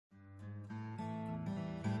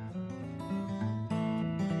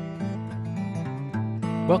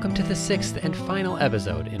Welcome to the sixth and final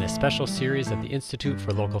episode in a special series of the Institute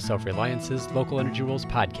for Local Self-Reliance's Local Energy Rules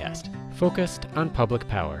podcast, focused on public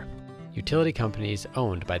power, utility companies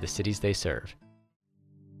owned by the cities they serve.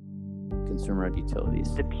 Consumer-owned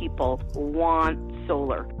utilities. The people want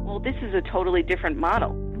solar. Well, this is a totally different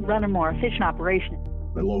model. Run a more efficient operation.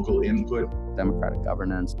 The local input. Democratic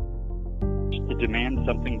governance. To demand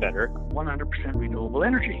something better. 100% renewable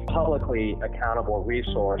energy. Publicly accountable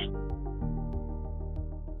resource.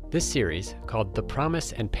 This series, called The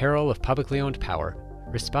Promise and Peril of Publicly Owned Power,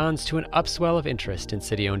 responds to an upswell of interest in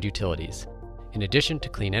city-owned utilities. In addition to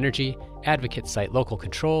clean energy, advocates cite local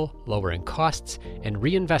control, lowering costs, and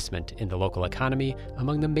reinvestment in the local economy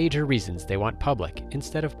among the major reasons they want public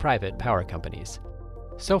instead of private power companies.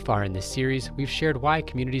 So far in this series, we've shared why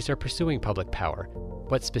communities are pursuing public power,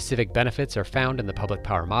 what specific benefits are found in the public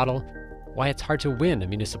power model, why it's hard to win a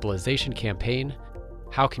municipalization campaign,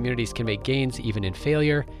 how communities can make gains even in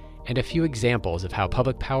failure, and a few examples of how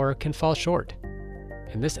public power can fall short.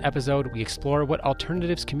 In this episode, we explore what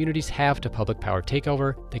alternatives communities have to public power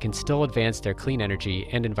takeover that can still advance their clean energy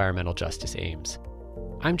and environmental justice aims.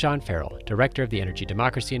 I'm John Farrell, Director of the Energy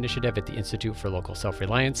Democracy Initiative at the Institute for Local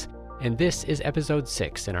Self-Reliance, and this is episode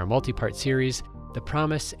 6 in our multi-part series, The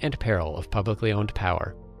Promise and Peril of Publicly Owned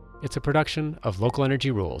Power. It's a production of Local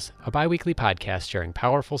Energy Rules, a bi-weekly podcast sharing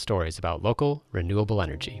powerful stories about local, renewable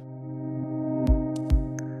energy.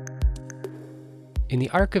 In the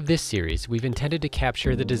arc of this series, we've intended to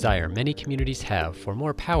capture the desire many communities have for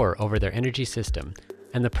more power over their energy system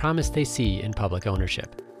and the promise they see in public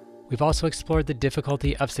ownership. We've also explored the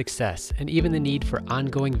difficulty of success and even the need for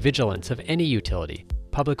ongoing vigilance of any utility,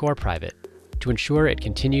 public or private, to ensure it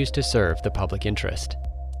continues to serve the public interest.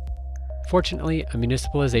 Fortunately, a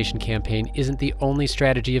municipalization campaign isn't the only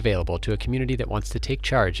strategy available to a community that wants to take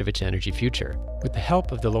charge of its energy future. With the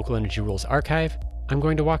help of the Local Energy Rules Archive, I'm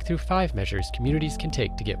going to walk through 5 measures communities can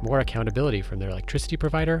take to get more accountability from their electricity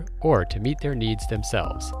provider or to meet their needs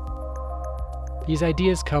themselves. These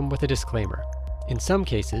ideas come with a disclaimer. In some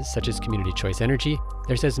cases, such as community choice energy,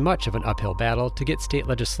 there's as much of an uphill battle to get state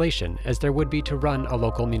legislation as there would be to run a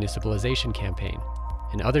local municipalization campaign.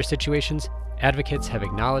 In other situations, advocates have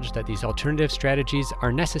acknowledged that these alternative strategies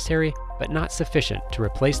are necessary but not sufficient to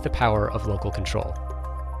replace the power of local control.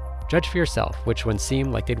 Judge for yourself which ones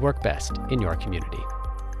seem like they'd work best in your community.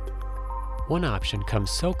 One option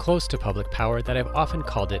comes so close to public power that I've often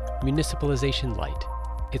called it municipalization light.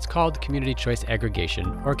 It's called community choice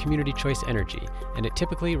aggregation or community choice energy, and it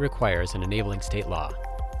typically requires an enabling state law.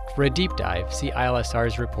 For a deep dive, see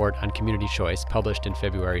ILSR's report on community choice published in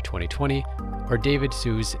February 2020, or David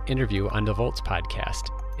Sue's interview on the Volts podcast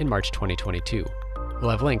in March 2022.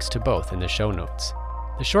 We'll have links to both in the show notes.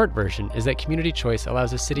 The short version is that community choice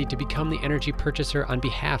allows a city to become the energy purchaser on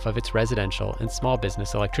behalf of its residential and small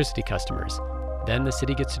business electricity customers. Then the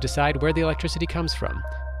city gets to decide where the electricity comes from,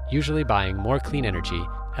 usually buying more clean energy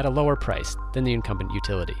at a lower price than the incumbent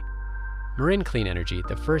utility. Marin Clean Energy,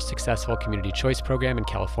 the first successful community choice program in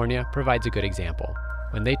California, provides a good example.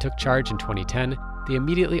 When they took charge in 2010, they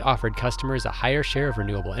immediately offered customers a higher share of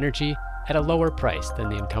renewable energy at a lower price than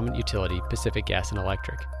the incumbent utility, Pacific Gas and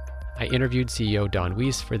Electric. I interviewed CEO Dawn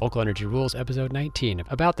Weiss for Local Energy Rules episode 19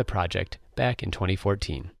 about the project back in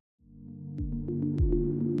 2014.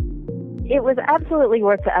 It was absolutely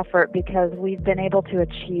worth the effort because we've been able to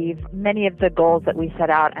achieve many of the goals that we set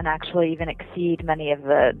out and actually even exceed many of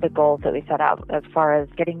the goals that we set out as far as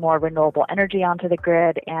getting more renewable energy onto the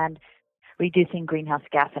grid and reducing greenhouse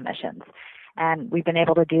gas emissions. And we've been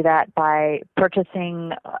able to do that by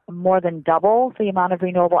purchasing more than double the amount of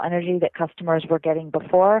renewable energy that customers were getting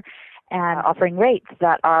before and offering rates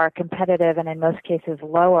that are competitive and in most cases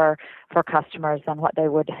lower for customers than what they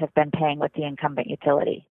would have been paying with the incumbent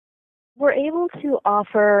utility. We're able to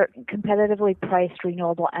offer competitively priced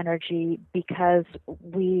renewable energy because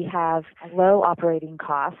we have low operating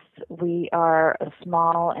costs. We are a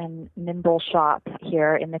small and nimble shop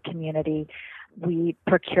here in the community. We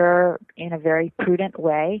procure in a very prudent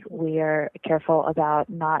way. We are careful about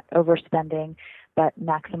not overspending, but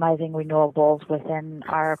maximizing renewables within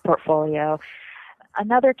our portfolio.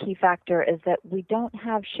 Another key factor is that we don't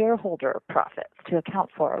have shareholder profits to account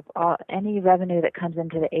for. Any revenue that comes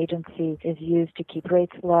into the agency is used to keep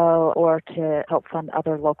rates low or to help fund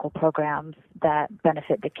other local programs that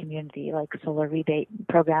benefit the community, like solar rebate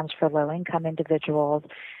programs for low-income individuals,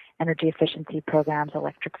 energy efficiency programs,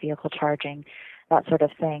 electric vehicle charging, that sort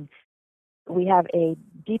of thing. We have a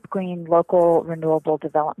Deep Green Local Renewable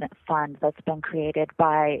Development Fund that's been created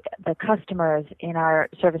by the customers in our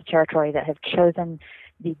service territory that have chosen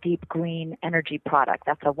the Deep Green Energy product.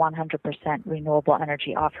 That's a 100% renewable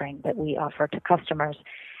energy offering that we offer to customers.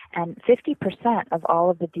 And 50% of all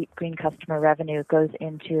of the Deep Green customer revenue goes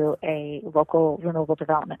into a local renewable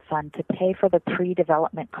development fund to pay for the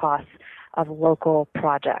pre-development costs of local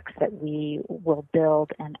projects that we will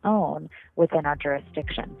build and own within our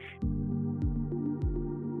jurisdiction.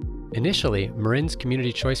 Initially, Marin's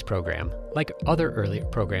Community Choice Program, like other early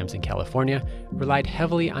programs in California, relied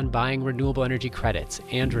heavily on buying renewable energy credits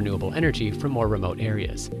and renewable energy from more remote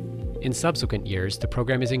areas. In subsequent years, the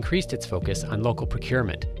program has increased its focus on local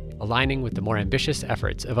procurement, aligning with the more ambitious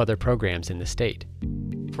efforts of other programs in the state.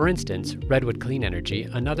 For instance, Redwood Clean Energy,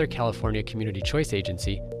 another California community choice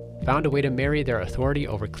agency, found a way to marry their authority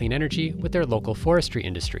over clean energy with their local forestry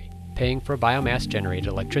industry, paying for biomass-generated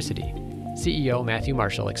electricity. CEO Matthew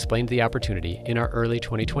Marshall explained the opportunity in our early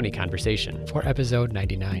 2020 conversation for episode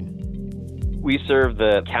 99. We serve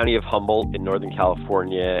the county of Humboldt in Northern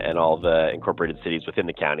California and all the incorporated cities within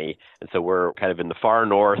the county. And so we're kind of in the far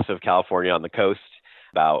north of California on the coast,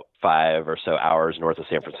 about 5 or so hours north of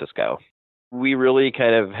San Francisco. We really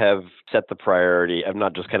kind of have set the priority of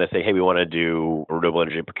not just kind of saying, hey, we want to do renewable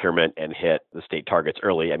energy procurement and hit the state targets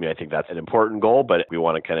early. I mean, I think that's an important goal, but we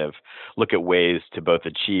want to kind of look at ways to both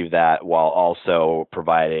achieve that while also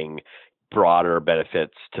providing broader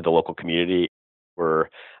benefits to the local community. We're,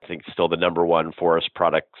 I think, still the number one forest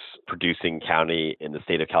products producing county in the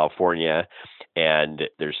state of California. And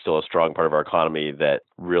there's still a strong part of our economy that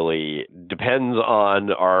really depends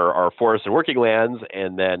on our forests and working lands.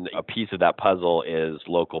 And then a piece of that puzzle is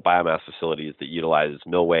local biomass facilities that utilize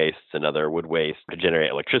mill wastes and other wood waste to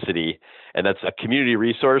generate electricity. And that's a community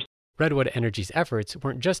resource. Redwood Energy's efforts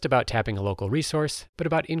weren't just about tapping a local resource, but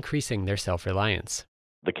about increasing their self-reliance.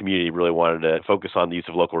 The community really wanted to focus on the use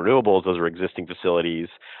of local renewables. Those were existing facilities.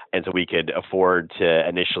 And so we could afford to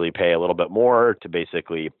initially pay a little bit more to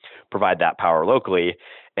basically provide that power locally.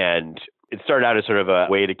 And it started out as sort of a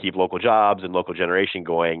way to keep local jobs and local generation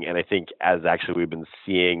going. And I think as actually we've been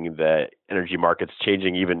seeing the energy markets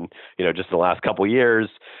changing even, just in the last couple of years,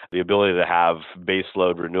 the ability to have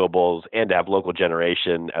baseload renewables and to have local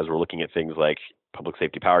generation as we're looking at things like public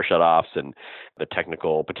safety power shutoffs and the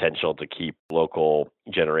technical potential to keep local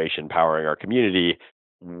generation powering our community.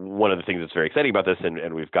 One of the things that's very exciting about this,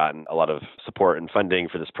 and we've gotten a lot of support and funding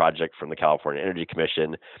for this project from the California Energy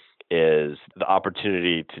Commission, is the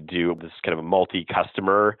opportunity to do this kind of a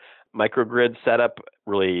multi-customer microgrid setup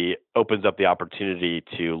really opens up the opportunity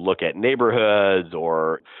to look at neighborhoods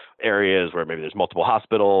or areas where maybe there's multiple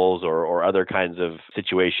hospitals or other kinds of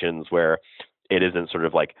situations where it isn't sort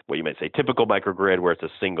of like what you might say typical microgrid where it's a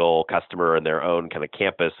single customer in their own kind of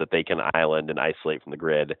campus that they can island and isolate from the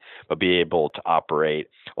grid, but be able to operate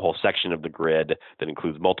a whole section of the grid that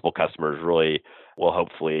includes multiple customers really will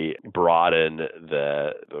hopefully broaden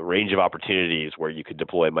the range of opportunities where you could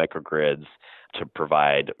deploy microgrids to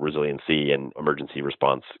provide resiliency and emergency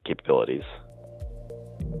response capabilities.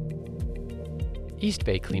 East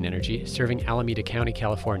Bay Clean Energy, serving Alameda County,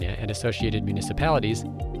 California, and associated municipalities,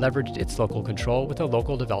 leveraged its local control with a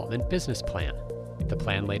local development business plan. The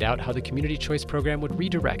plan laid out how the Community Choice Program would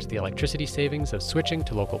redirect the electricity savings of switching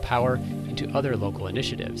to local power into other local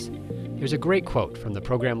initiatives. There's a great quote from the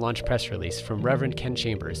program launch press release from Reverend Ken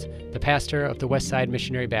Chambers, the pastor of the Westside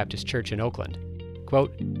Missionary Baptist Church in Oakland.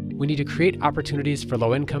 Quote, "We need to create opportunities for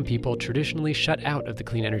low-income people traditionally shut out of the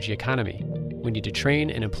clean energy economy. We need to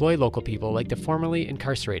train and employ local people like the formerly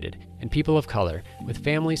incarcerated and people of color with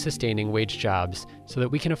family-sustaining wage jobs so that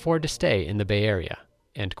we can afford to stay in the Bay Area."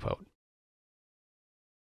 End quote.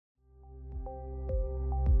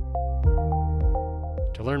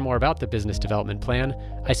 To learn more about the business development plan,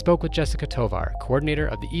 I spoke with Jessica Tovar, coordinator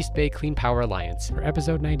of the East Bay Clean Power Alliance, for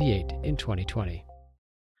episode 98 in 2020.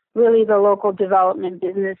 Really, the local development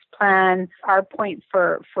business plan, our point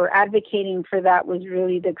for advocating for that was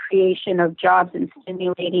really the creation of jobs and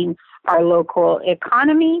stimulating our local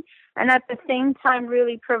economy, and at the same time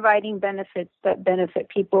really providing benefits that benefit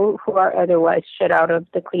people who are otherwise shut out of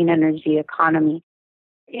the clean energy economy.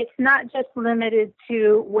 It's not just limited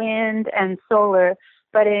to wind and solar,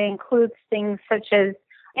 but it includes things such as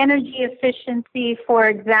energy efficiency, for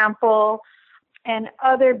example, and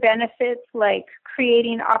other benefits like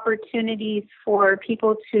creating opportunities for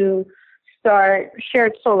people to start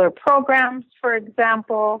shared solar programs, for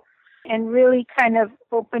example, and really kind of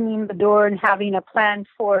opening the door and having a plan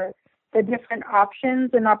for the different options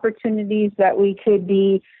and opportunities that we could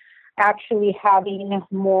be actually having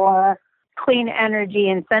more clean energy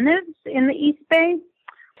incentives in the East Bay.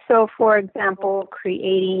 So, for example,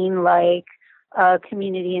 creating like a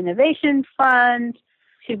community innovation fund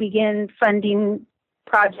to begin funding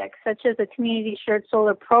projects, such as a community shared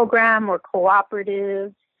solar program or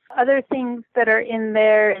cooperatives. Other things that are in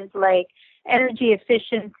there is like energy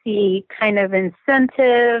efficiency kind of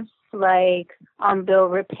incentives, like on-bill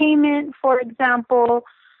repayment, for example,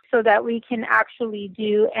 so that we can actually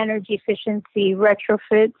do energy efficiency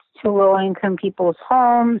retrofits to low-income people's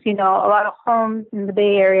homes. You know, a lot of homes in the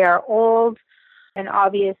Bay Area are old and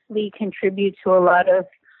obviously contribute to a lot of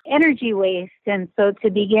energy waste. And so to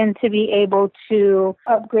begin to be able to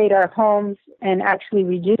upgrade our homes and actually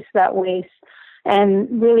reduce that waste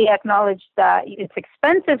and really acknowledge that it's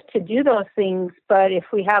expensive to do those things, but if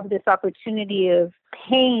we have this opportunity of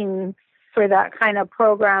paying for that kind of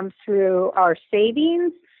program through our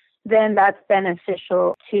savings, then that's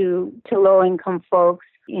beneficial to low-income folks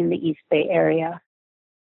in the East Bay area.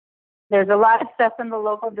 There's a lot of stuff in the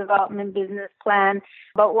local development business plan,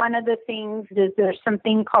 but one of the things is there's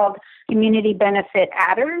something called community benefit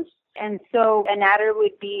adders. And so an adder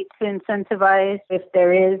would be to incentivize if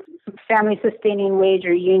there is family sustaining wage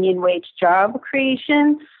or union wage job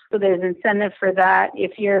creation. So there's incentive for that.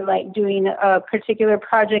 If you're like doing a particular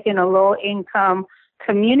project in a low income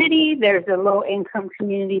community, there's a low income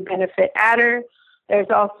community benefit adder. There's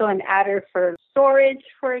also an adder for storage,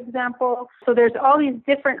 for example. So there's all these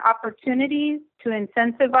different opportunities to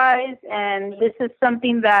incentivize. And this is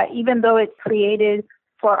something that even though it's created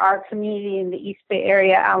for our community in the East Bay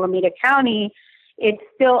Area, Alameda County, it's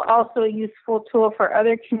still also a useful tool for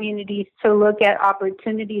other communities to look at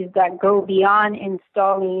opportunities that go beyond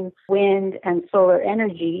installing wind and solar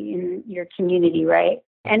energy in your community, right?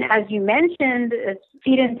 And as you mentioned,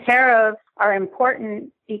 feed-in tariffs are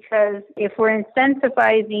important because if we're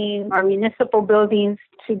incentivizing our municipal buildings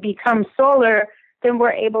to become solar, then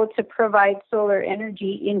we're able to provide solar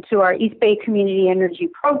energy into our East Bay Community Energy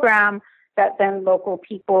Program that then local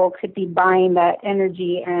people could be buying that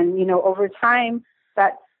energy. And, you know, over time,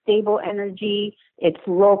 that stable energy, it's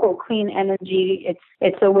local clean energy.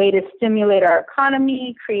 It's a way to stimulate our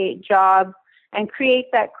economy, create jobs, and create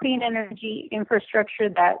that clean energy infrastructure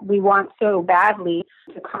that we want so badly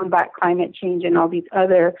to combat climate change and all these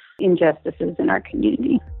other injustices in our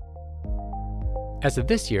community. As of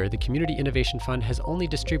this year, the Community Innovation Fund has only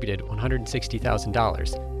distributed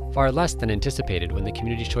 $160,000, far less than anticipated when the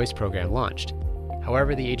Community Choice Program launched.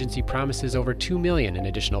 However, the agency promises over $2 million in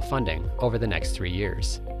additional funding over the next 3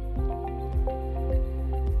 years.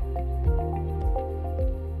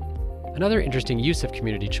 Another interesting use of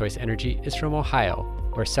community choice energy is from Ohio,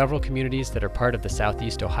 where several communities that are part of the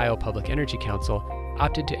Southeast Ohio Public Energy Council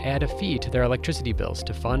opted to add a fee to their electricity bills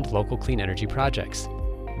to fund local clean energy projects.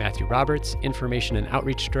 Matthew Roberts, Information and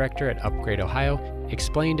Outreach Director at Upgrade Ohio,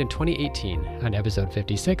 explained in 2018 on episode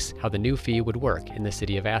 56 how the new fee would work in the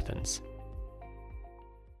city of Athens.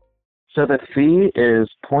 So the fee is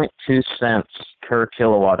 0.2 cents per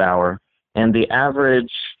kilowatt hour, and the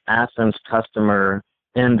average Athens customer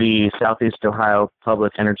in the Southeast Ohio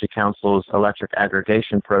Public Energy Council's electric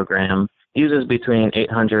aggregation program uses between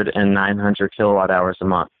 800 and 900 kilowatt hours a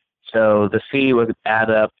month. So the fee would add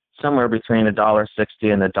up somewhere between $1.60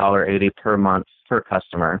 and $1.80 per month per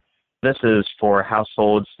customer. This is for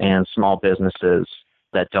households and small businesses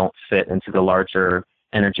that don't fit into the larger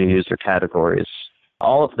energy user categories.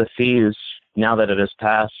 All of the fees, now that it is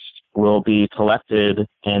passed, will be collected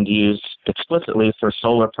and used explicitly for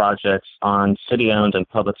solar projects on city-owned and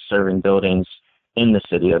public-serving buildings in the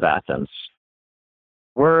city of Athens.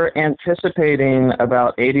 We're anticipating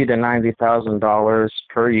about $80,000 to $90,000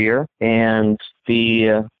 per year, and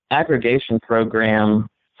the aggregation program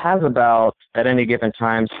has about, at any given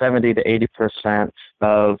time, 70 to 80%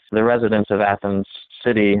 of the residents of Athens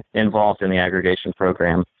City involved in the aggregation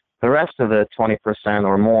program. The rest of the 20%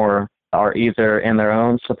 or more are either in their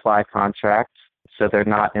own supply contract, so they're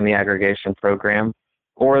not in the aggregation program,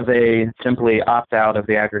 or they simply opt out of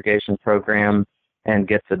the aggregation program and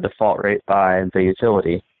get the default rate by the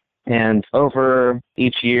utility. And over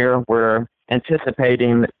each year, we're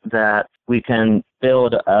anticipating that we can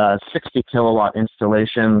build 60 kilowatt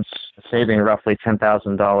installations, saving roughly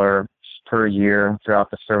 $10,000 per year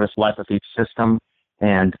throughout the service life of each system.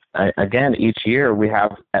 And again, each year we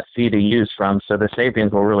have that fee to use from, so the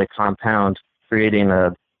savings will really compound, creating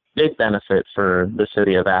a big benefit for the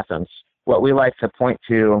city of Athens. What we like to point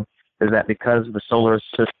to is that because the solar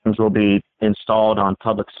systems will be installed on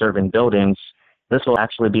public serving buildings, this will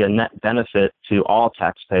actually be a net benefit to all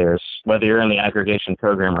taxpayers, whether you're in the aggregation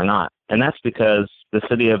program or not. And that's because the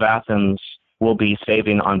city of Athens will be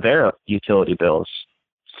saving on their utility bills,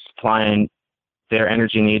 supplying their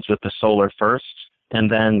energy needs with the solar first, and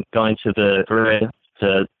then going to the grid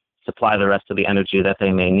to supply the rest of the energy that they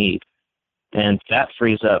may need. And that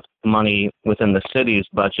frees up money within the city's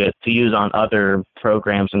budget to use on other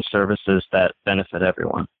programs and services that benefit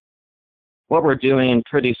everyone. What we're doing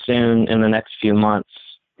pretty soon in the next few months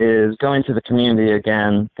is going to the community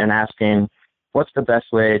again and asking, what's the best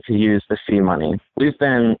way to use the fee money? We've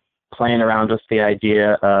been playing around with the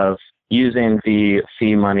idea of using the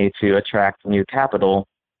fee money to attract new capital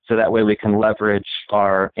so that way we can leverage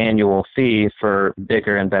our annual fee for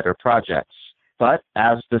bigger and better projects. But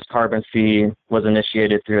as this carbon fee was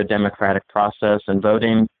initiated through a democratic process and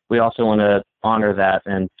voting, we also want to honor that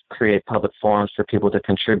and create public forums for people to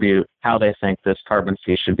contribute how they think this carbon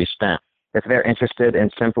fee should be spent. If they're interested in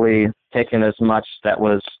simply taking as much that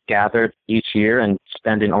was gathered each year and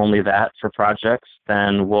spending only that for projects,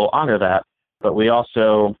 then we'll honor that. But we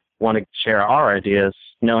also want to share our ideas,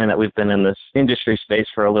 knowing that we've been in this industry space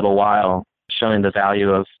for a little while, showing the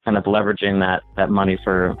value of kind of leveraging that money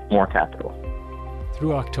for more capital.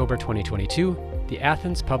 Through October 2022, the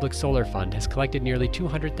Athens Public Solar Fund has collected nearly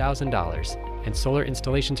 $200,000, and solar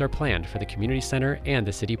installations are planned for the community center and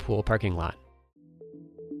the city pool parking lot.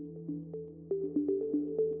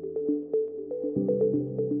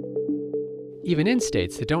 Even in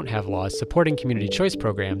states that don't have laws supporting community choice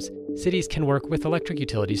programs, cities can work with electric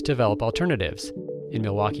utilities to develop alternatives. In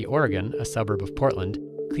Milwaukie, Oregon, a suburb of Portland,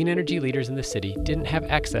 clean energy leaders in the city didn't have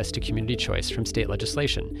access to community choice from state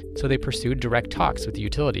legislation, so they pursued direct talks with the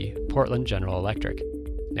utility, Portland General Electric.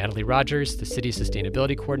 Natalie Rogers, the city's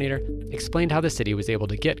sustainability coordinator, explained how the city was able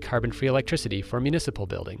to get carbon-free electricity for municipal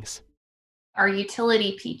buildings. Our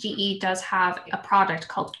utility, PGE, does have a product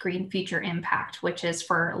called Green Future Impact, which is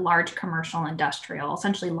for large commercial industrial,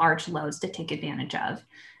 essentially large loads to take advantage of.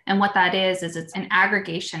 And what that is it's an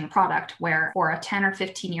aggregation product where for a 10 or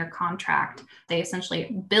 15-year contract, they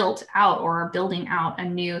essentially built out or are building out a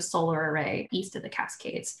new solar array east of the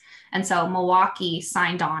Cascades. And so Milwaukie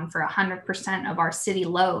signed on for 100% of our city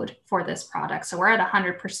load for this product. So we're at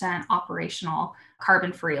 100% operational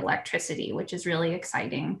carbon-free electricity, which is really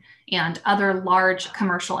exciting. And other large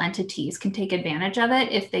commercial entities can take advantage of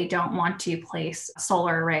it if they don't want to place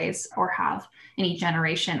solar arrays or have any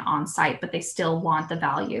generation on site, but they still want the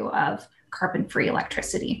value of carbon-free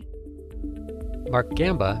electricity. Mark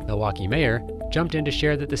Gamba, Milwaukie mayor, jumped in to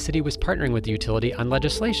share that the city was partnering with the utility on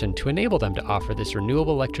legislation to enable them to offer this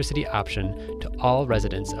renewable electricity option to all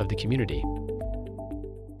residents of the community.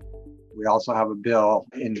 We also have a bill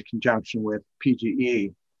in conjunction with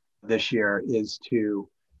PGE this year is to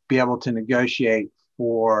be able to negotiate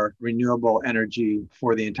for renewable energy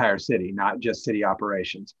for the entire city, not just city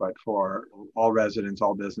operations, but for all residents,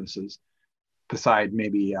 all businesses, beside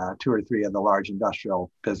maybe 2 or 3 of the large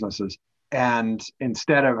industrial businesses. And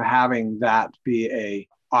instead of having that be a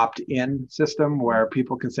opt-in system where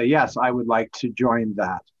people can say, yes, I would like to join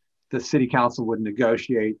that, the city council would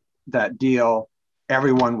negotiate that deal.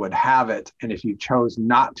 Everyone would have it. And if you chose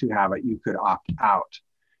not to have it, you could opt out.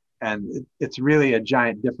 And it's really a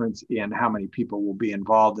giant difference in how many people will be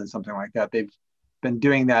involved in something like that. They've been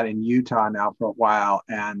doing that in Utah now for a while,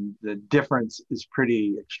 and the difference is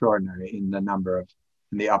pretty extraordinary in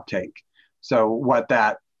the uptake. So what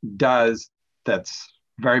that does that's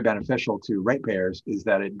very beneficial to ratepayers is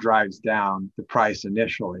that it drives down the price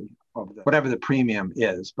initially of whatever the premium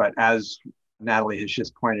is. But as Natalie has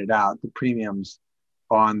just pointed out, the premiums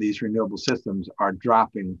on these renewable systems are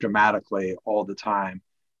dropping dramatically all the time.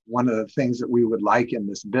 One of the things that we would like in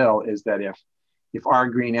this bill is that if our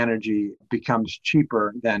green energy becomes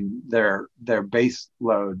cheaper than their base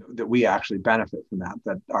load, that we actually benefit from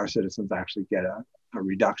that our citizens actually get a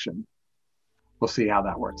reduction. We'll see how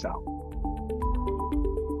that works out.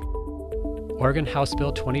 Oregon House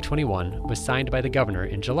Bill 2021 was signed by the governor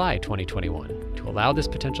in July 2021 to allow this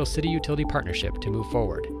potential city utility partnership to move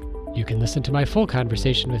forward. You can listen to my full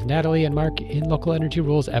conversation with Natalie and Mark in Local Energy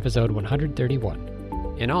Rules episode 131.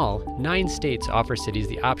 In all, 9 states offer cities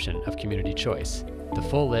the option of community choice. The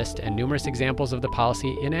full list and numerous examples of the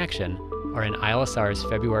policy in action are in ILSR's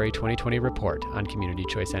February 2020 report on community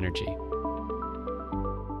choice energy.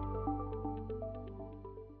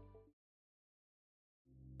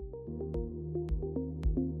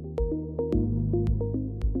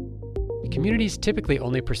 Communities typically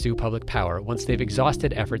only pursue public power once they've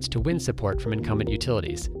exhausted efforts to win support from incumbent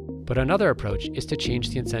utilities, but another approach is to change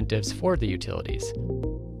the incentives for the utilities.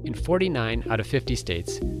 In 49 out of 50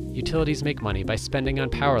 states, utilities make money by spending on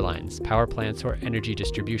power lines, power plants, or energy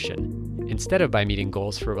distribution, instead of by meeting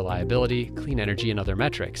goals for reliability, clean energy, and other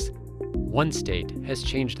metrics. One state has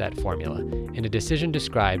changed that formula in a decision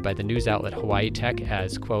described by the news outlet Hawaii Tech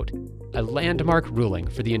as, quote, a landmark ruling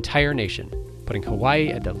for the entire nation, putting Hawaii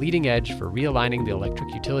at the leading edge for realigning the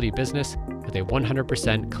electric utility business with with a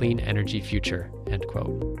 100% clean energy future, end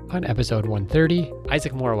quote. On episode 130,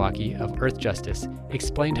 Isaac Moriwaki of Earth Justice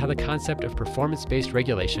explained how the concept of performance-based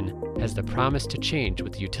regulation has the promise to change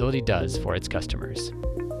what the utility does for its customers.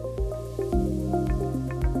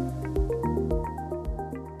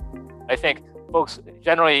 I think folks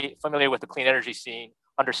generally familiar with the clean energy scene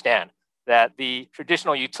understand that the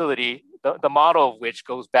traditional utility, the model of which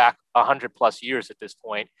goes back 100 plus years at this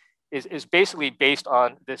point, is basically based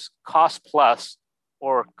on this cost plus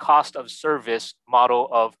or cost of service model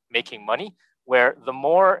of making money, where the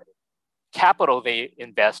more capital they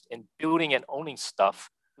invest in building and owning stuff,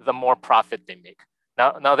 the more profit they make.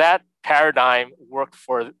 Now that paradigm worked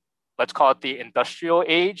for, let's call it the industrial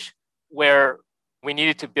age, where we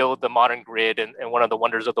needed to build the modern grid and one of the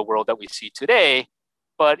wonders of the world that we see today,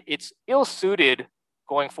 but it's ill-suited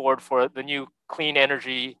going forward for the new clean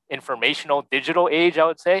energy informational digital age, I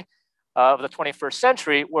would say, of the 21st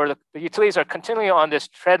century, where the utilities are continually on this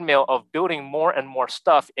treadmill of building more and more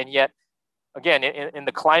stuff. And yet, again, in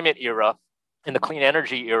the climate era, in the clean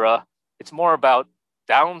energy era, it's more about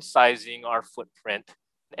downsizing our footprint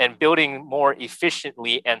and building more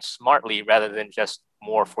efficiently and smartly rather than just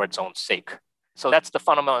more for its own sake. So that's the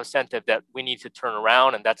fundamental incentive that we need to turn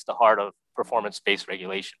around, and that's the heart of performance-based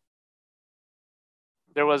regulation.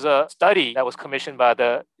 There was a study that was commissioned by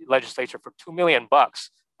the legislature for $2 million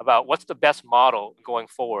about what's the best model going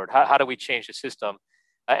forward. How do we change the system?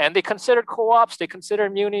 And they considered co-ops, they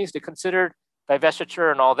considered munis, they considered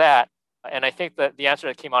divestiture and all that. And I think that the answer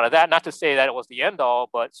that came out of that, not to say that it was the end all,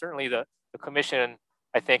 but certainly the commission,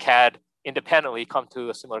 I think, had independently come to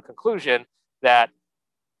a similar conclusion that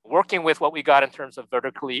working with what we got in terms of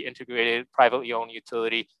vertically integrated, privately owned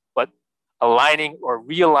utility, but aligning or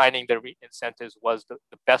realigning the incentives was the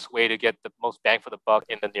best way to get the most bang for the buck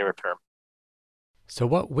in the nearer term. So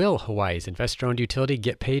what will Hawaii's investor-owned utility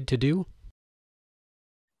get paid to do?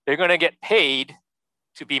 They're going to get paid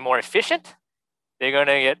to be more efficient. They're going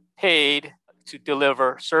to get paid to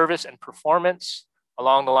deliver service and performance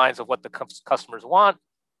along the lines of what the customers want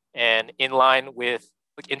and in line with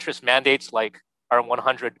interest mandates like our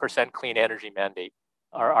 100% clean energy mandate,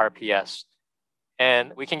 our RPS.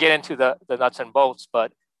 And we can get into the nuts and bolts,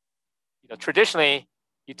 but traditionally,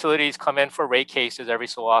 utilities come in for rate cases every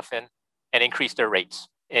so often and increase their rates.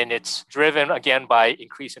 And it's driven, again, by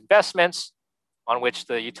increased investments on which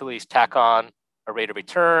the utilities tack on a rate of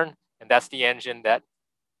return. And that's the engine that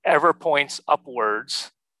ever points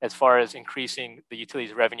upwards as far as increasing the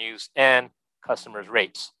utilities' revenues and customers'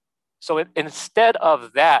 rates. So instead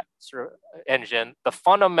of that sort of engine, the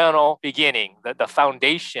fundamental beginning, the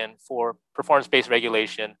foundation for performance-based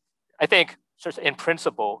regulation, I think sort of in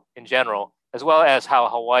principle, in general, as well as how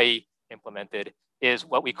Hawaii implemented, is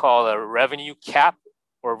what we call a revenue cap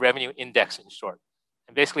or revenue index in short.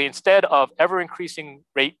 And basically, instead of ever-increasing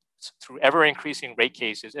rates through ever-increasing rate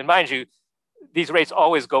cases, and mind you, these rates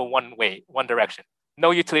always go one way, one direction.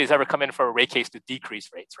 No utility has ever come in for a rate case to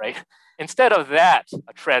decrease rates, right? Instead of that,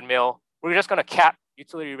 a treadmill, we're just going to cap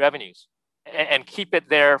utility revenues and keep it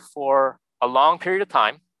there for a long period of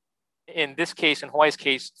time. In this case, in Hawaii's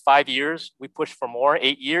case, 5 years. We push for more,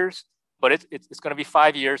 8 years, but it's going to be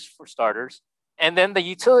 5 years for starters. And then the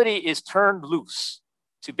utility is turned loose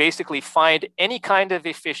to basically find any kind of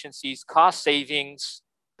efficiencies, cost savings,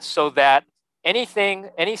 so that any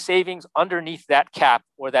savings underneath that cap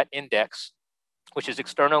or that index, which is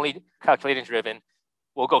externally calculated driven,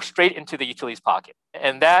 will go straight into the utility's pocket.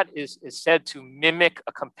 And that is said to mimic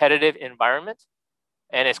a competitive environment.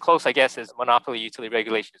 And as close, I guess, as monopoly utility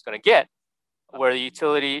regulation is going to get, where the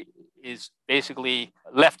utility is basically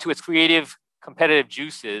left to its creative competitive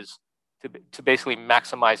juices to basically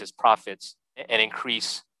maximize its profits and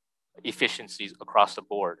increase efficiencies across the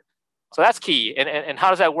board. So that's key. And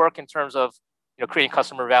how does that work in terms of creating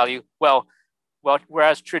customer value? Well,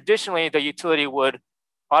 whereas traditionally the utility would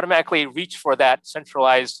automatically reach for that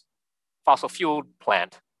centralized fossil fuel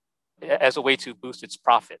plant as a way to boost its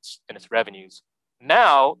profits and its revenues,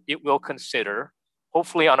 now it will consider,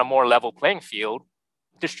 hopefully on a more level playing field,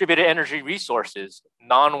 distributed energy resources,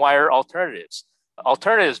 non-wire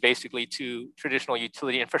alternatives basically to traditional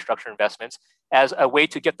utility infrastructure investments as a way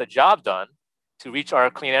to get the job done to reach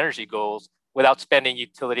our clean energy goals without spending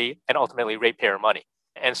utility and ultimately ratepayer money.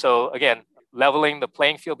 And so again, leveling the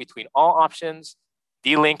playing field between all options,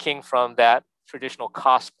 delinking from that traditional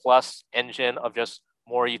cost plus engine of just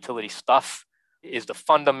more utility stuff is the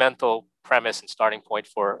fundamental premise and starting point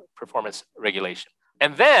for performance regulation.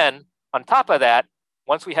 And then on top of that,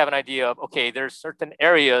 once we have an idea of, okay, there's certain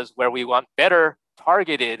areas where we want better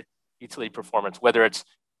targeted utility performance, whether it's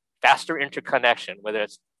faster interconnection, whether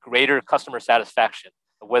it's greater customer satisfaction,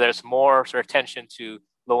 whether it's more sort of attention to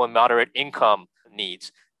low and moderate income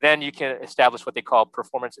needs, then you can establish what they call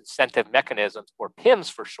performance incentive mechanisms, or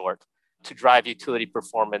PIMs for short, to drive utility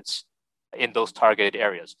performance in those targeted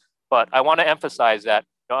areas. But I want to emphasize that,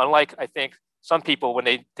 unlike, I think, some people, when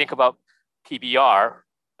they think about PBR,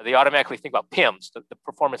 they automatically think about PIMs, the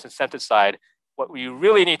performance incentive side. What we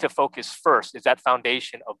really need to focus first is that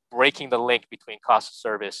foundation of breaking the link between cost of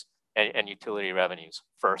service and utility revenues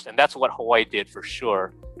first. And that's what Hawaii did for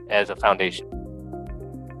sure as a foundation.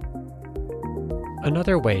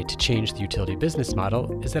 Another way to change the utility business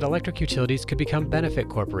model is that electric utilities could become benefit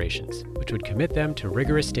corporations, which would commit them to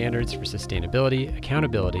rigorous standards for sustainability,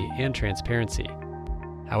 accountability, and transparency.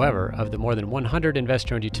 However, of the more than 100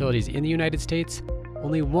 investor-owned utilities in the United States,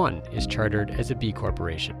 only one is chartered as a B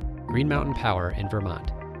Corporation, Green Mountain Power in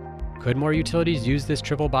Vermont. Could more utilities use this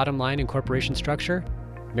triple bottom line incorporation structure?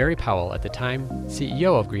 Mary Powell, at the time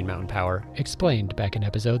CEO of Green Mountain Power, explained back in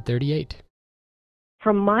episode 38.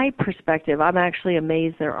 From my perspective, I'm actually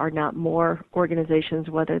amazed there are not more organizations,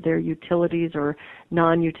 whether they're utilities or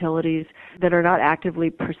non-utilities, that are not actively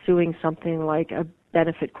pursuing something like a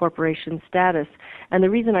benefit corporation status. And the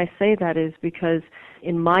reason I say that is because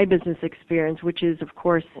in my business experience, which is, of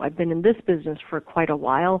course, I've been in this business for quite a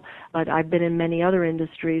while, but I've been in many other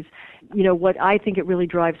industries, what I think it really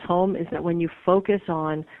drives home is that when you focus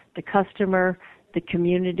on the customer, the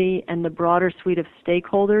community, and the broader suite of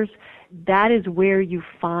stakeholders, that is where you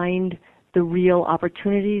find the real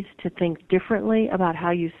opportunities to think differently about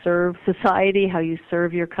how you serve society, how you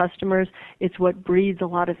serve your customers. It's what breeds a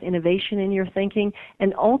lot of innovation in your thinking.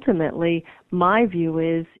 And ultimately, my view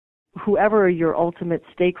is, whoever are your ultimate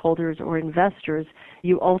stakeholders or investors,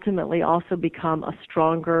 you ultimately also become a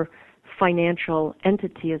stronger financial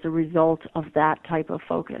entity as a result of that type of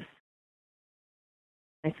focus.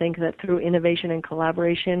 I think that through innovation and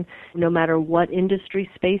collaboration, no matter what industry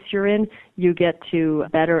space you're in, you get to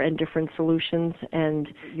better and different solutions, and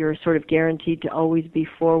you're sort of guaranteed to always be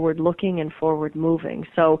forward-looking and forward-moving.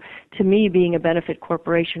 So to me, being a benefit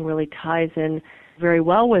corporation really ties in very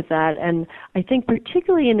well with that. And I think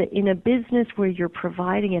particularly in a business where you're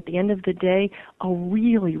providing, at the end of the day, a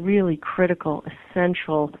really, really critical,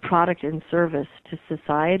 essential product and service to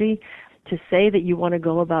society, to say that you want to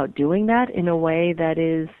go about doing that in a way that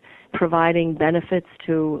is providing benefits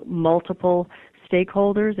to multiple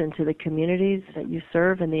stakeholders and to the communities that you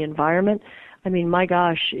serve and the environment. I mean, my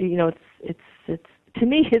gosh, it's to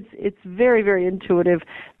me, it's very, very intuitive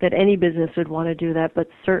that any business would want to do that, but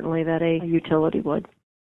certainly that a utility would.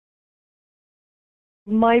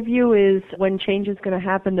 My view is when change is going to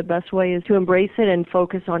happen, the best way is to embrace it and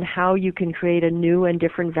focus on how you can create a new and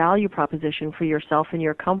different value proposition for yourself and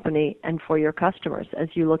your company and for your customers as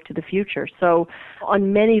you look to the future. So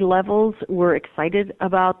on many levels, we're excited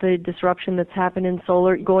about the disruption that's happened in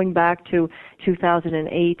solar, going back to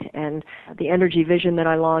 2008 and the energy vision that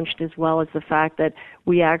I launched, as well as the fact that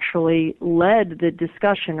we actually led the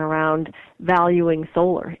discussion around valuing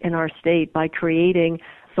solar in our state by creating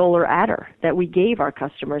solar adder that we gave our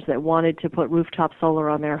customers that wanted to put rooftop solar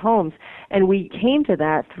on their homes. And we came to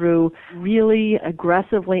that through really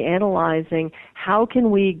aggressively analyzing how can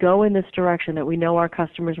we go in this direction that we know our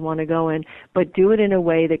customers want to go in, but do it in a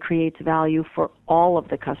way that creates value for all of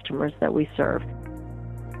the customers that we serve.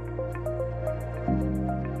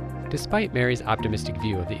 Despite Mary's optimistic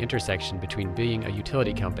view of the intersection between being a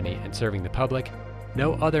utility company and serving the public,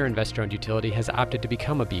 no other investor-owned utility has opted to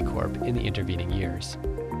become a B Corp in the intervening years.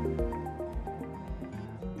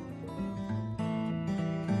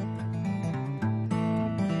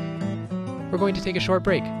 We're going to take a short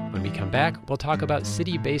break. When we come back, we'll talk about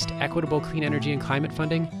city-based equitable clean energy and climate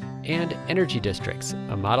funding and energy districts,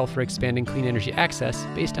 a model for expanding clean energy access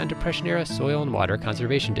based on Depression-era soil and water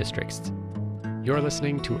conservation districts. You're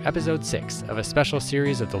listening to Episode 6 of a special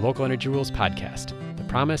series of the Local Energy Rules podcast, The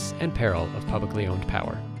Promise and Peril of Publicly Owned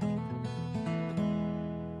Power.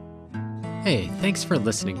 Hey, thanks for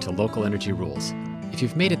listening to Local Energy Rules. If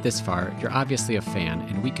you've made it this far, you're obviously a fan,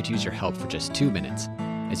 and we could use your help for just 2 minutes.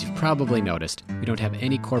 As you've probably noticed, we don't have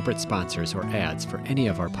any corporate sponsors or ads for any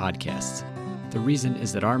of our podcasts. The reason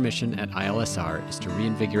is that our mission at ILSR is to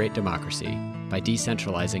reinvigorate democracy by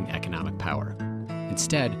decentralizing economic power.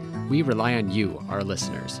 Instead, we rely on you, our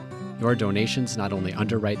listeners. Your donations not only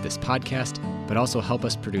underwrite this podcast, but also help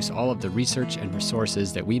us produce all of the research and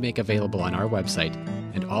resources that we make available on our website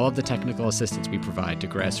and all of the technical assistance we provide to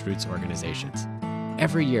grassroots organizations.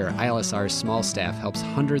 Every year, ILSR's small staff helps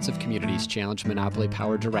hundreds of communities challenge monopoly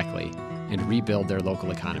power directly and rebuild their local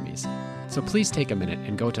economies. So please take a minute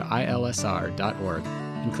and go to ilsr.org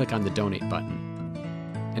and click on the donate button.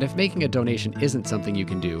 And if making a donation isn't something you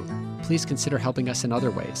can do, please consider helping us in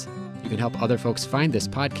other ways. You can help other folks find this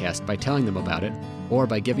podcast by telling them about it, or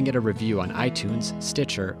by giving it a review on iTunes,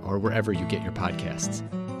 Stitcher, or wherever you get your podcasts.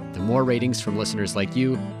 The more ratings from listeners like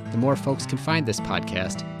you, the more folks can find this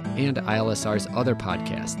podcast and ILSR's other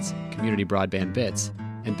podcasts, Community Broadband Bits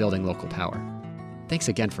and Building Local Power. Thanks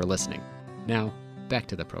again for listening. Now, back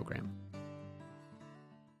to the program.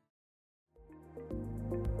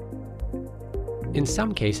 In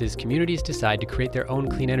some cases, communities decide to create their own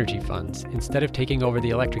clean energy funds instead of taking over the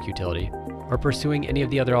electric utility or pursuing any of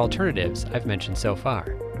the other alternatives I've mentioned so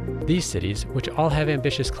far. These cities, which all have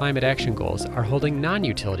ambitious climate action goals, are holding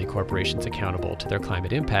non-utility corporations accountable to their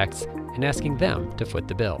climate impacts and asking them to foot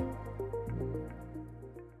the bill.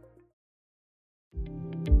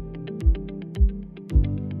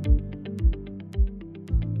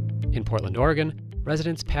 In Portland, Oregon,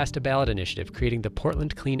 residents passed a ballot initiative creating the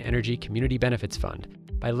Portland Clean Energy Community Benefits Fund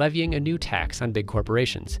by levying a new tax on big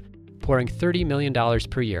corporations, pouring $30 million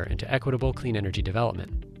per year into equitable clean energy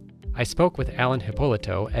development. I spoke with Alan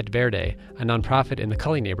Hippolito at Verde, a nonprofit in the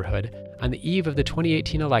Cully neighborhood, on the eve of the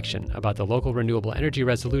 2018 election about the local renewable energy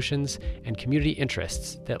resolutions and community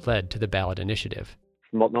interests that led to the ballot initiative.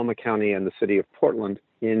 Multnomah County and the city of Portland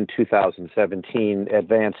in 2017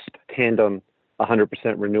 advanced tandem 100%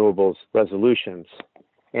 renewables resolutions.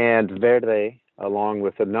 And Verde, along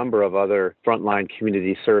with a number of other frontline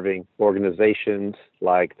community serving organizations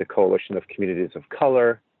like the Coalition of Communities of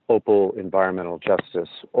Color, Opal Environmental Justice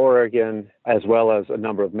Oregon, as well as a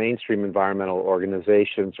number of mainstream environmental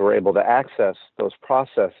organizations, were able to access those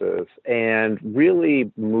processes and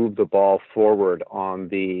really move the ball forward on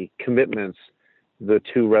the commitments the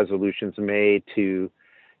two resolutions made to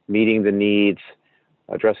meeting the needs,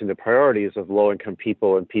 addressing the priorities of low-income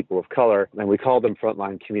people and people of color. And we call them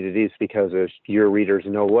frontline communities because, as your readers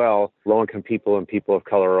know well, low-income people and people of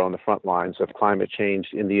color are on the front lines of climate change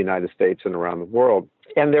in the United States and around the world.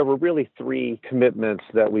 And there were really three commitments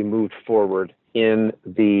that we moved forward in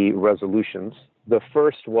the resolutions. The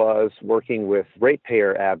first was working with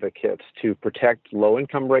ratepayer advocates to protect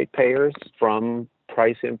low-income ratepayers from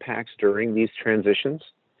price impacts during these transitions.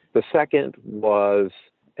 The second was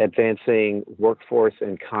advancing workforce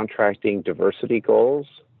and contracting diversity goals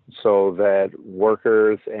so that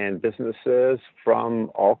workers and businesses from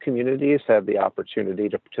all communities have the opportunity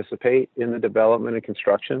to participate in the development and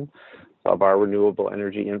construction of our renewable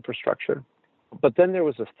energy infrastructure. But then there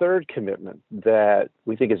was a third commitment that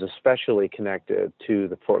we think is especially connected to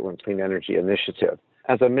the Portland Clean Energy Initiative.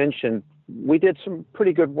 As I mentioned, we did some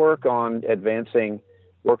pretty good work on advancing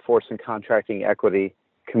workforce and contracting equity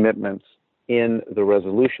commitments in the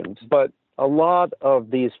resolutions. But a lot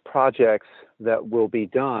of these projects that will be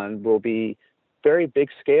done will be very big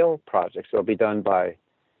scale projects. They'll be done by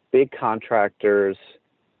big contractors,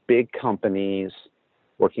 big companies,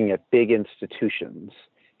 working at big institutions.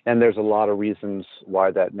 And there's a lot of reasons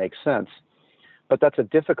why that makes sense. But that's a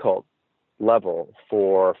difficult level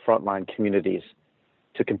for frontline communities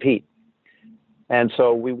to compete. And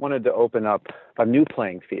so we wanted to open up a new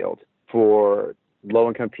playing field for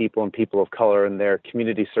low-income people and people of color and their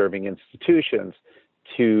community-serving institutions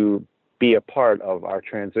to be a part of our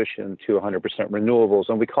transition to 100% renewables.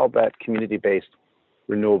 And we call that community-based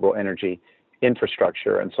renewable energy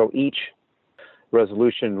infrastructure. And so each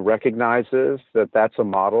resolution recognizes that that's a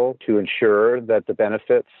model to ensure that the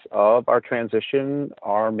benefits of our transition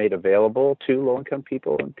are made available to low-income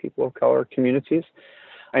people and people of color communities.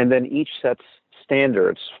 And then each sets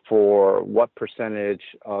standards for what percentage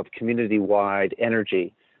of community-wide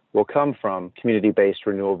energy will come from community-based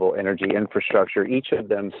renewable energy infrastructure. Each of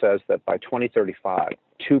them says that by 2035,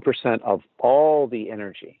 2% of all the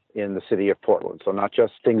energy in the city of Portland, so not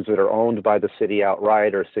just things that are owned by the city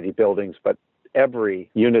outright or city buildings, but every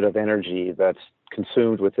unit of energy that's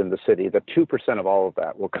consumed within the city, that 2% of all of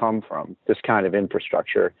that will come from this kind of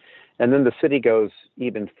infrastructure. And then the city goes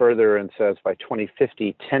even further and says by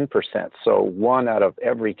 2050, 10%. So 1 out of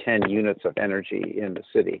every 10 units of energy in the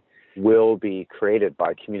city will be created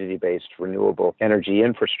by community-based renewable energy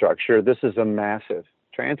infrastructure. This is a massive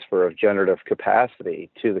transfer of generative capacity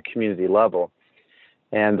to the community level.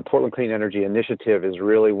 And the Portland Clean Energy Initiative is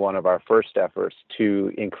really one of our first efforts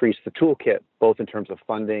to increase the toolkit, both in terms of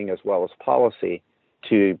funding as well as policy,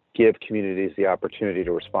 to give communities the opportunity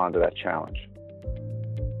to respond to that challenge.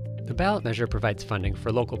 The ballot measure provides funding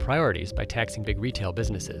for local priorities by taxing big retail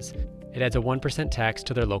businesses. It adds a 1% tax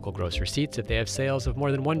to their local gross receipts if they have sales of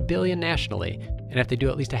more than $1 billion nationally, and if they do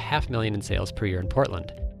at least $500,000 in sales per year in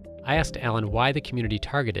Portland. I asked Alan why the community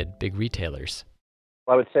targeted big retailers.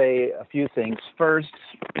 I would say a few things. First,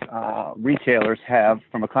 retailers have,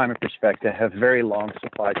 from a climate perspective, have very long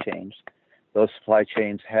supply chains. Those supply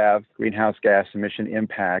chains have greenhouse gas emission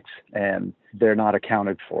impacts, and they're not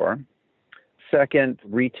accounted for. Second,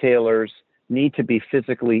 retailers need to be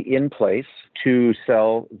physically in place to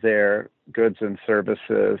sell their goods and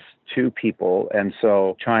services to people. And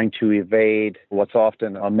so trying to evade what's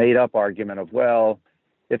often a made-up argument of, well,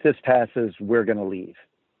 if this passes, we're going to leave.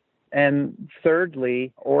 And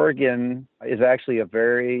thirdly, Oregon is actually a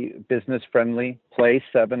very business-friendly place.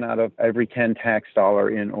 7 out of every 10 tax dollar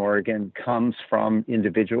in Oregon comes from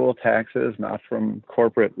individual taxes, not from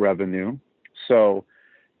corporate revenue. So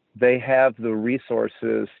they have the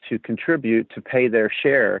resources to contribute to pay their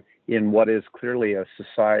share in what is clearly a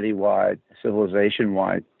society-wide,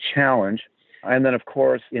 civilization-wide challenge. And then, of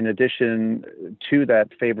course, in addition to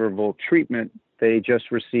that favorable treatment, they just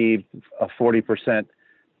received a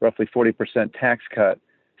roughly 40% tax cut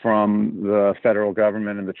from the federal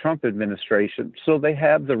government and the Trump administration. So they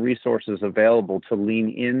have the resources available to lean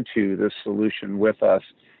into this solution with us.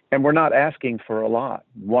 And we're not asking for a lot,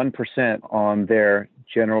 1% on their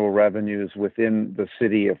general revenues within the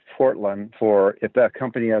city of Portland. For if that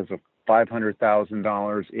company has a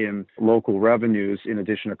 $500,000 in local revenues, in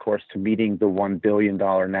addition, of course, to meeting the $1 billion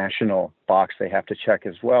national box they have to check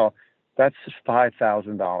as well, that's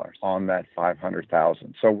 $5,000 on that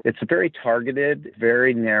 $500,000. So it's very targeted,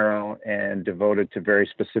 very narrow, and devoted to very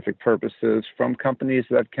specific purposes from companies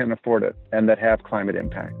that can afford it and that have climate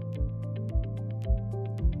impact.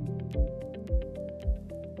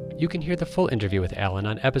 You can hear the full interview with Alan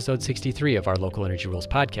on episode 63 of our Local Energy Rules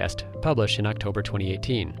podcast, published in October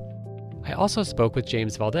 2018. I also spoke with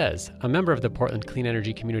James Valdez, a member of the Portland Clean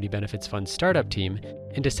Energy Community Benefits Fund startup team,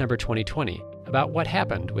 in December 2020, about what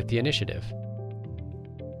happened with the initiative.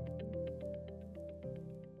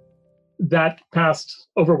 That passed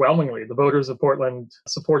overwhelmingly. The voters of Portland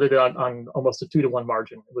supported it on almost a 2-to-1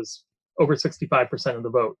 margin. It was over 65% of the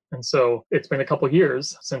vote. And so it's been a couple of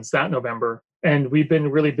years since that November, and we've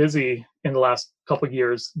been really busy in the last couple of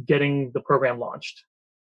years getting the program launched.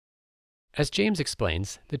 As James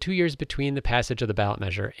explains, the 2 years between the passage of the ballot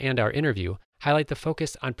measure and our interview highlight the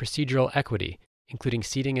focus on procedural equity, including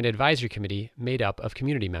seating an advisory committee made up of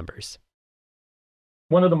community members.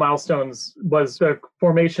 One of the milestones was the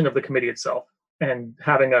formation of the committee itself and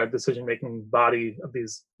having a decision-making body of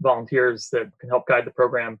these volunteers that can help guide the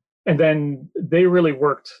program. And then they really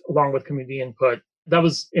worked along with community input. That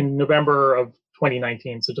was in November of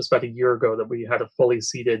 2019, so just about a year ago that we had a fully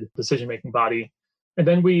seated decision-making body. And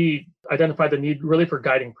then we identified the need really for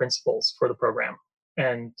guiding principles for the program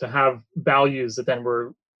and to have values that then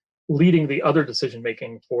were leading the other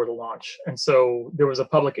decision-making for the launch. And so there was a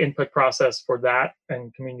public input process for that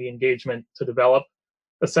and community engagement to develop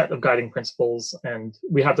a set of guiding principles. And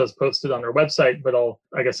we have those posted on our website, but I'll,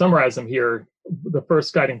 summarize them here. The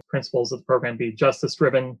first guiding principles of the program be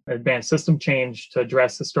justice-driven, advanced system change to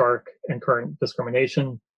address historic and current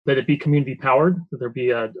discrimination, that it be community-powered, that there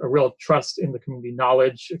be a real trust in the community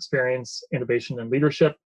knowledge, experience, innovation, and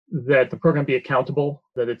leadership, that the program be accountable,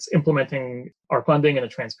 that it's implementing our funding in a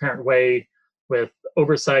transparent way with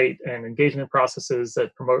oversight and engagement processes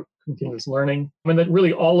that promote continuous learning. And that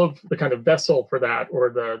really all of the kind of vessel for that, or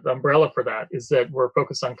the umbrella for that, is that we're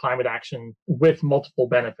focused on climate action with multiple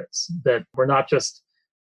benefits, that we're not just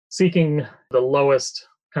seeking the lowest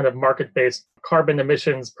kind of market-based carbon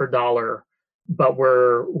emissions per dollar, but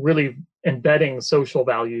we're really embedding social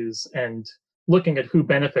values and looking at who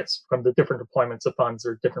benefits from the different deployments of funds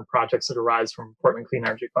or different projects that arise from Portland Clean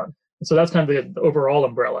Energy Fund. And so that's kind of the overall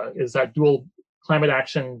umbrella, is that dual climate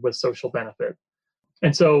action with social benefit.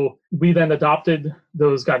 And so we then adopted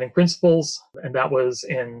those guiding principles, and that was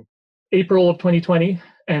in April of 2020.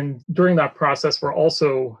 And during that process, we're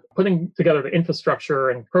also putting together the infrastructure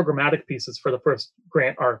and programmatic pieces for the first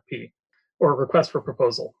grant RFP, or request for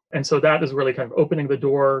proposal. And so that is really kind of opening the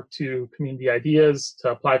door to community ideas to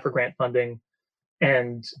apply for grant funding.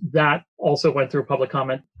 And that also went through a public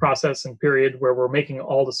comment process and period where we're making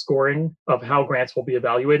all the scoring of how grants will be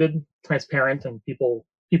evaluated transparent, and people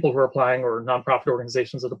who are applying or nonprofit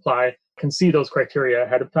organizations that apply can see those criteria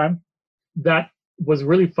ahead of time. That was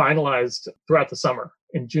really finalized throughout the summer.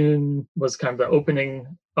 In June was kind of the opening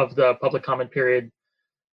of the public comment period.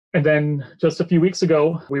 And then just a few weeks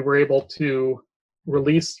ago, we were able to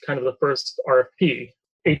release kind of the first RFP,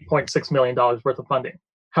 $8.6 million worth of funding.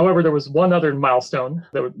 However, there was one other milestone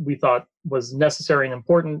that we thought was necessary and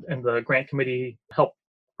important, and the grant committee helped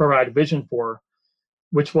provide a vision for,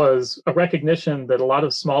 which was a recognition that a lot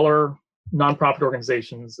of smaller nonprofit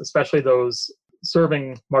organizations, especially those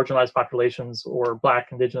serving marginalized populations or Black,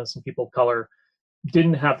 Indigenous, and people of color,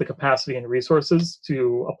 didn't have the capacity and resources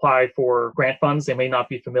to apply for grant funds. They may not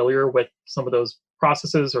be familiar with some of those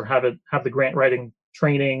processes or have the grant writing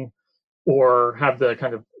training or have the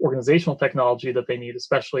kind of organizational technology that they need,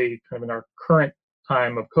 especially kind of in our current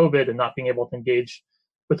time of COVID and not being able to engage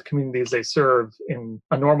with the communities they serve in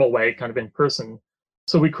a normal way, kind of in person.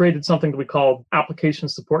 So we created something that we called Application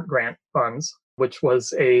Support Grant Funds, which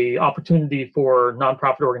was a opportunity for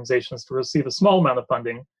nonprofit organizations to receive a small amount of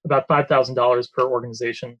funding, about $5,000 per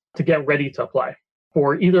organization, to get ready to apply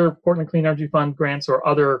for either Portland Clean Energy Fund grants or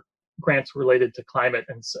other grants related to climate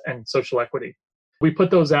and social equity. We put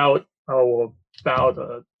those out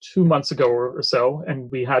about 2 months ago or so,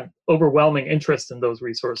 and we had overwhelming interest in those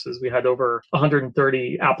resources. We had over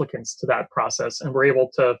 130 applicants to that process, and we're able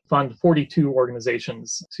to fund 42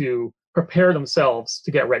 organizations to prepare themselves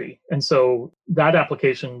to get ready. And so that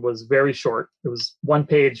application was very short. It was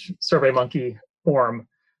one-page SurveyMonkey form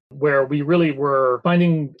where we really were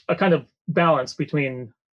finding a kind of balance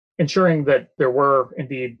between ensuring that there were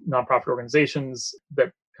indeed nonprofit organizations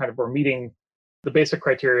that kind of were meeting the basic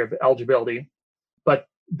criteria of eligibility, but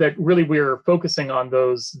that really we're focusing on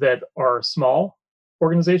those that are small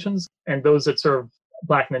organizations and those that serve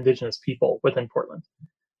Black and Indigenous people within Portland.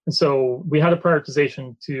 And so we had a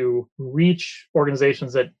prioritization to reach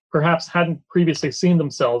organizations that perhaps hadn't previously seen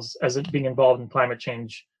themselves as being involved in climate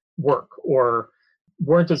change work or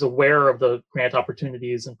weren't as aware of the grant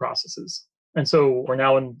opportunities and processes. And so we're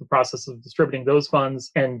now in the process of distributing those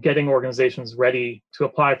funds and getting organizations ready to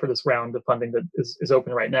apply for this round of funding that is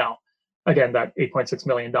open right now. Again, that $8.6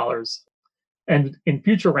 million. And in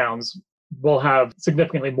future rounds, we'll have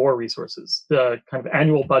significantly more resources. The kind of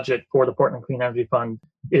annual budget for the Portland Clean Energy Fund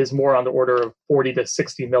is more on the order of $40 to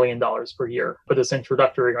 $60 million per year. But this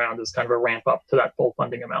introductory round is kind of a ramp up to that full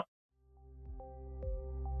funding amount.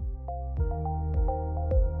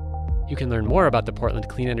 You can learn more about the Portland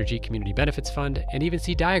Clean Energy Community Benefits Fund and even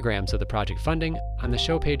see diagrams of the project funding on the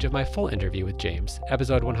show page of my full interview with James,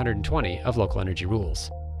 episode 120 of Local Energy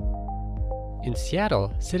Rules. In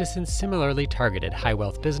Seattle, citizens similarly targeted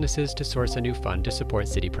high-wealth businesses to source a new fund to support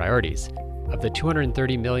city priorities. Of the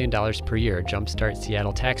 $230 million per year Jumpstart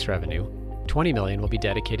Seattle tax revenue, $20 million will be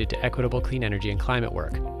dedicated to equitable clean energy and climate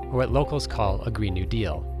work, or what locals call a Green New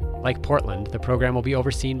Deal. Like Portland, the program will be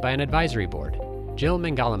overseen by an advisory board. Jill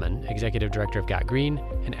Mangalaman, Executive Director of Got Green,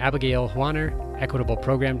 and Abigail Huaner, Equitable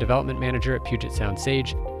Program Development Manager at Puget Sound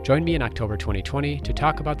Sage, joined me in October 2020 to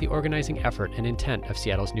talk about the organizing effort and intent of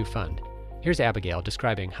Seattle's new fund. Here's Abigail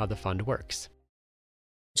describing how the fund works.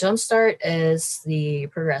 Jumpstart is the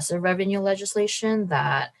progressive revenue legislation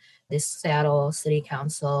that the Seattle City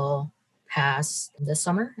Council passed this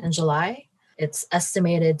summer in July. It's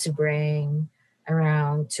estimated to bring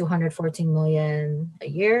around $214 million a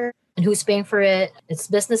year. And who's paying for it? It's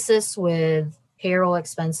businesses with payroll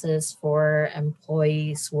expenses for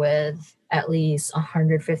employees with at least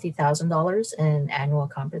 $150,000 in annual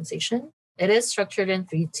compensation. It is structured in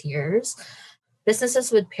 3 tiers.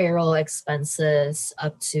 Businesses with payroll expenses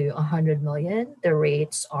up to $100 million. The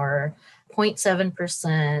rates are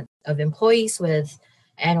 0.7% of employees with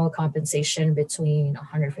annual compensation between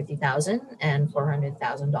 $150,000 and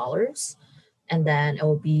 $400,000. And then it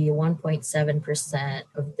will be 1.7%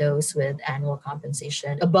 of those with annual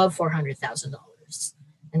compensation above $400,000.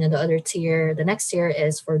 And then the next tier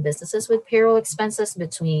is for businesses with payroll expenses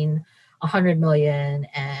between $100 million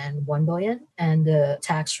and $1 billion. And the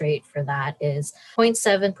tax rate for that is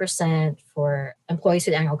 0.7% for employees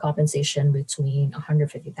with annual compensation between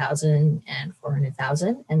 $150,000 and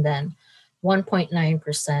 $400,000. And then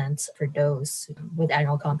 1.9% for those with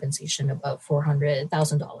annual compensation above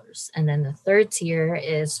 $400,000. And then the third tier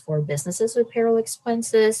is for businesses with payroll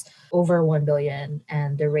expenses over $1 billion.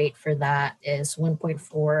 And the rate for that is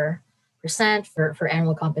 1.4% for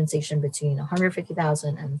annual compensation between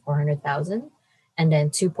 $150,000 and $400,000. And then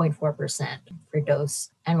 2.4% for those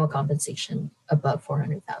annual compensation above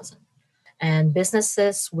 $400,000. And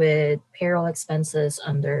businesses with payroll expenses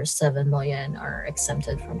under $7 million are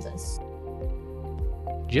exempted from this.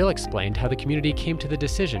 Jill explained how the community came to the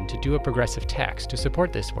decision to do a progressive tax to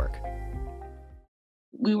support this work.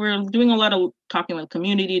 We were doing a lot of talking with the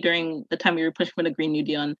community during the time we were pushing for the Green New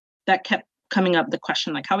Deal, and that kept coming up, the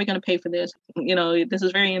question, like, how are we going to pay for this? You know, this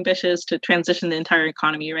is very ambitious to transition the entire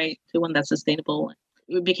economy, right, to one that's sustainable.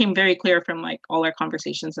 It became very clear from like all our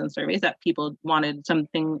conversations and surveys that people wanted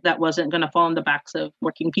something that wasn't going to fall on the backs of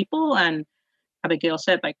working people. And Abigail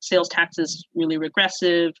said, like, sales tax is really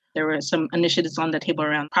regressive. There were some initiatives on the table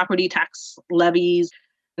around property tax levies.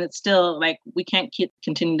 And it's still like, we can't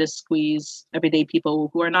continue to squeeze everyday people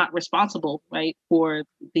who are not responsible, right, for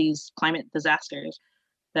these climate disasters.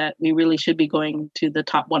 that we really should be going to the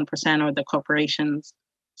top 1% or the corporations.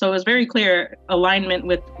 So it was very clear alignment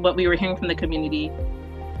with what we were hearing from the community.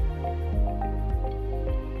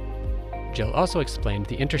 Jill also explained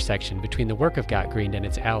the intersection between the work of Got Greened and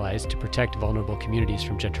its allies to protect vulnerable communities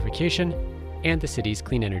from gentrification and the city's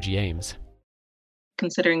clean energy aims.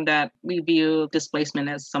 Considering that we view displacement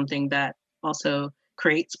as something that also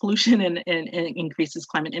creates pollution and increases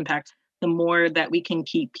climate impact, the more that we can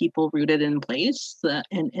keep people rooted in place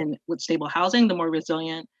and with stable housing, the more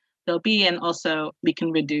resilient they'll be. And also we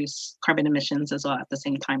can reduce carbon emissions as well at the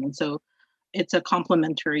same time. And so it's a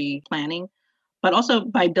complementary planning. But also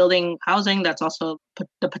by building housing, that's also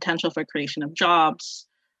the potential for creation of jobs,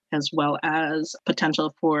 as well as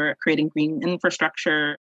potential for creating green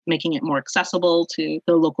infrastructure, making it more accessible to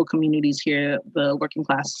the local communities here, the working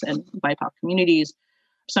class and BIPOC communities.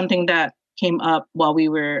 Something that came up while we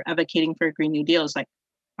were advocating for a Green New Deal is like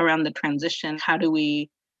around the transition. How do we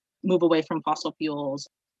move away from fossil fuels?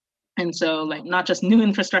 And so like not just new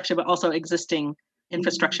infrastructure, but also existing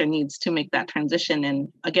infrastructure needs to make that transition.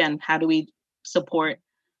 And again, how do we support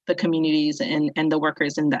the communities and the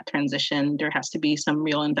workers in that transition? There has to be some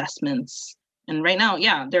real investments. And right now,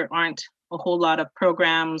 there aren't a whole lot of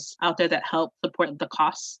programs out there that help support the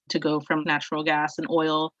costs to go from natural gas and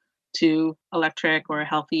oil to electric or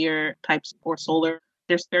healthier types or solar.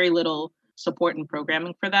 There's very little support and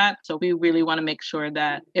programming for that. So we really want to make sure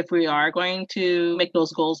that if we are going to make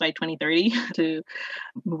those goals by 2030 to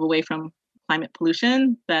move away from climate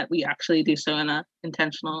pollution, that we actually do so in an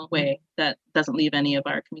intentional way that doesn't leave any of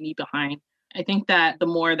our community behind. I think that the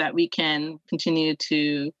more that we can continue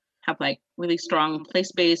to have like really strong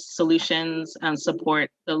place-based solutions and support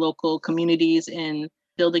the local communities in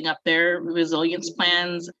building up their resilience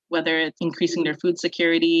plans, whether it's increasing their food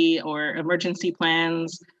security or emergency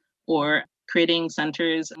plans, or creating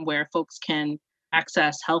centers where folks can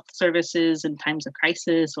access health services in times of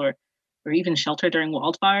crisis, or even shelter during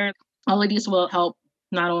wildfire. All of these will help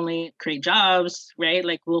not only create jobs, right,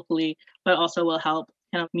 like locally, but also will help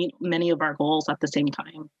kind of meet many of our goals at the same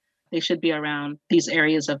time. They should be around these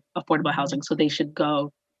areas of affordable housing, so they should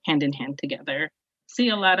go hand in hand together. See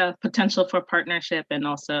a lot of potential for partnership and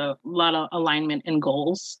also a lot of alignment and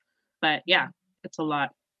goals. But yeah, it's a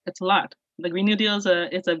lot. It's a lot. The Green New Deal is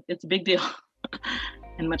a big deal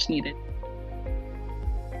and much needed.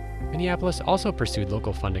 Minneapolis also pursued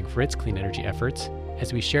local funding for its clean energy efforts.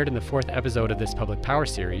 As we shared in the 4th episode of this Public Power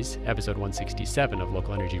series, episode 167 of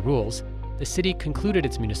Local Energy Rules, the city concluded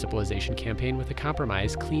its municipalization campaign with a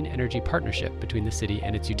compromise clean energy partnership between the city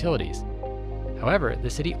and its utilities. However, the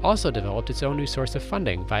city also developed its own new source of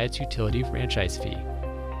funding via its utility franchise fee.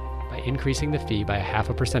 By increasing the fee by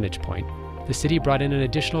 0.5 percentage point, the city brought in an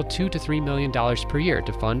additional $2 to $3 million per year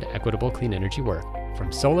to fund equitable clean energy work,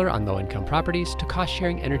 from solar on low-income properties to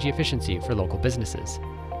cost-sharing energy efficiency for local businesses.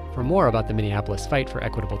 For more about the Minneapolis fight for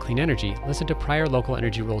equitable clean energy, listen to prior Local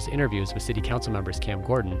Energy Rules interviews with City Council members Cam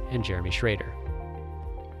Gordon and Jeremy Schrader.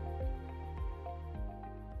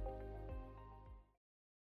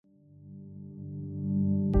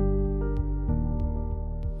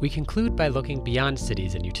 We conclude by looking beyond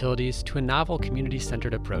cities and utilities to a novel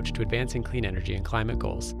community-centered approach to advancing clean energy and climate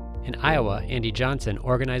goals. In Iowa, Andy Johnson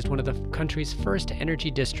organized one of the country's first energy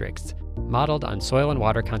districts, modeled on soil and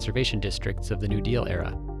water conservation districts of the New Deal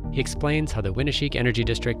era. He explains how the Winneshiek Energy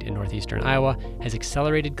District in northeastern Iowa has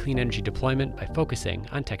accelerated clean energy deployment by focusing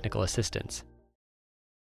on technical assistance.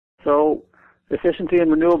 So efficiency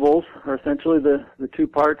and renewables are essentially the two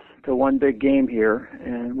parts to one big game here,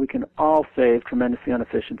 and we can all save tremendously on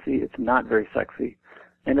efficiency. It's not very sexy,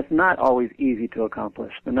 and it's not always easy to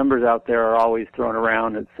accomplish. The numbers out there are always thrown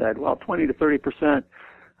around and said, well, 20 to 30%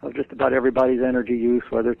 of just about everybody's energy use,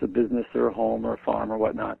 whether it's a business or a home or a farm or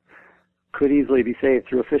whatnot, could easily be saved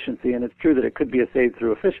through efficiency. And it's true that it could be saved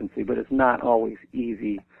through efficiency, but it's not always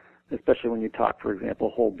easy, especially when you talk, for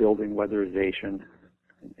example, whole building weatherization,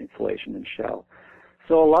 insulation, and shell.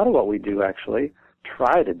 So a lot of what we do actually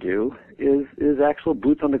try to do is actual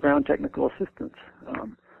boots on the ground technical assistance.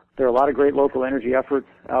 There are a lot of great local energy efforts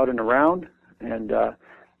out and around and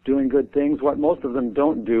doing good things. What most of them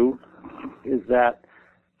don't do is that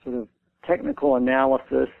sort of technical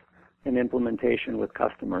analysis and implementation with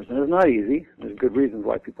customers. And it's not easy. There's good reasons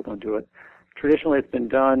why people don't do it. Traditionally, it's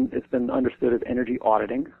been understood as energy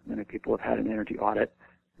auditing. Many people have had an energy audit.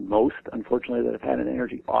 Most, unfortunately, that have had an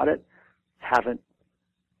energy audit haven't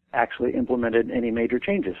actually implemented any major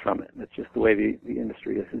changes from it. That's just the way the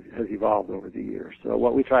industry has evolved over the years. So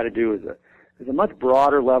what we try to do is a much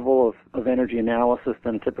broader level of energy analysis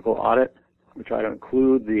than a typical audit. We try to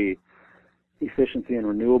include the efficiency and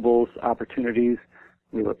renewables opportunities,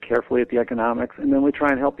 We look carefully at the economics, and then we try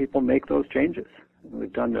and help people make those changes.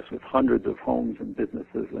 We've done this with hundreds of homes and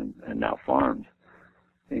businesses and now farms,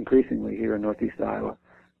 increasingly here in Northeast Iowa,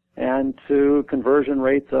 and to conversion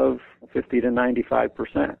rates of 50 to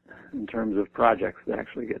 95% in terms of projects that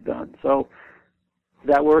actually get done. So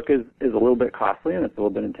that work is a little bit costly and it's a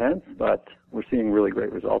little bit intense, but we're seeing really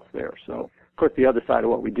great results there. So, of course, the other side of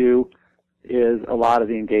what we do is a lot of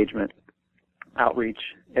the engagement, outreach,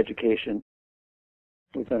 education.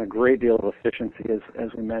 We've done a great deal of efficiency, as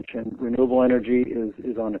we mentioned. Renewable energy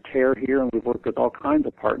is on a tear here, and we've worked with all kinds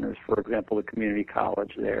of partners, for example, the community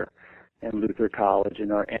college there and Luther College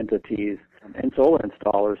and our entities and solar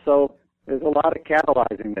installers. So there's a lot of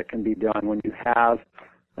catalyzing that can be done when you have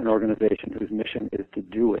an organization whose mission is to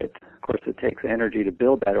do it. Of course, it takes energy to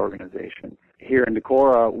build that organization. Here in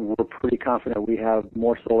Decorah, we're pretty confident we have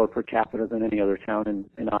more solar per capita than any other town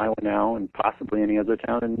in Iowa now, and possibly any other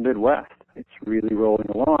town in the Midwest. It's really rolling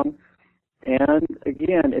along. And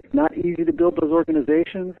again, it's not easy to build those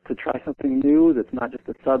organizations, to try something new that's not just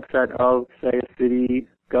a subset of, say, a city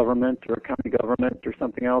government or a county government or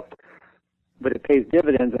something else, but it pays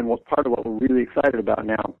dividends. And what's part of what we're really excited about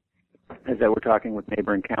now is that we're talking with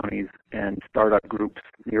neighboring counties and startup groups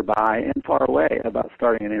nearby and far away about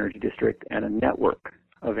starting an energy district and a network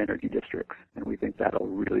of energy districts. And we think that'll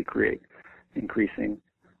really create increasing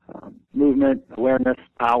movement, awareness,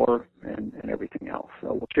 power, and everything else.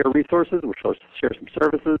 So we'll share resources, we'll share some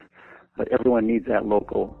services, but everyone needs that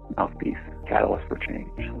local mouthpiece catalyst for change.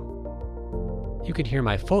 You can hear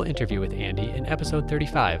my full interview with Andy in episode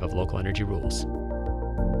 35 of Local Energy Rules.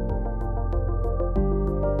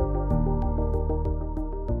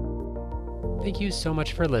 Thank you so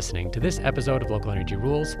much for listening to this episode of Local Energy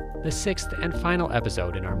Rules, the 6th and final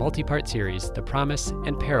episode in our multi-part series, The Promise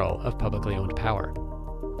and Peril of Publicly Owned Power.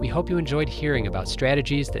 We hope you enjoyed hearing about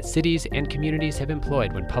strategies that cities and communities have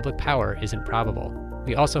employed when public power isn't probable.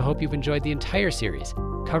 We also hope you've enjoyed the entire series,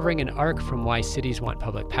 covering an arc from why cities want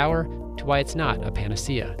public power to why it's not a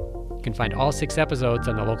panacea. You can find all 6 episodes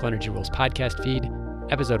on the Local Energy Rules podcast feed.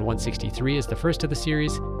 Episode 163 is the first of the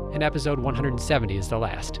series, and episode 170 is the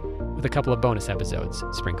last, with a couple of bonus episodes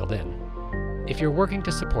sprinkled in. If you're working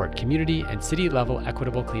to support community and city-level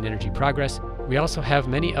equitable clean energy progress, we also have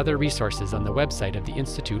many other resources on the website of the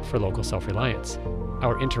Institute for Local Self-Reliance.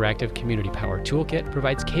 Our interactive Community Power Toolkit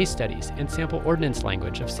provides case studies and sample ordinance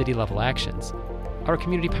language of city-level actions. Our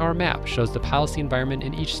Community Power Map shows the policy environment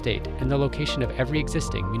in each state and the location of every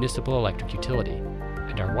existing municipal electric utility.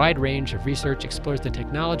 And our wide range of research explores the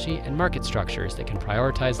technology and market structures that can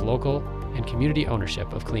prioritize local and community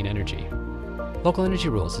ownership of clean energy. Local Energy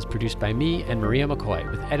Rules is produced by me and Maria McCoy,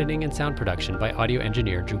 with editing and sound production by audio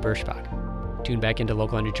engineer Drew Birschbach. Tune back into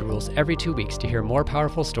Local Energy Rules every 2 weeks to hear more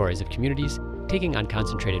powerful stories of communities taking on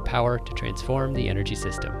concentrated power to transform the energy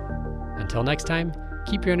system. Until next time,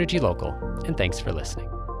 keep your energy local, and thanks for listening.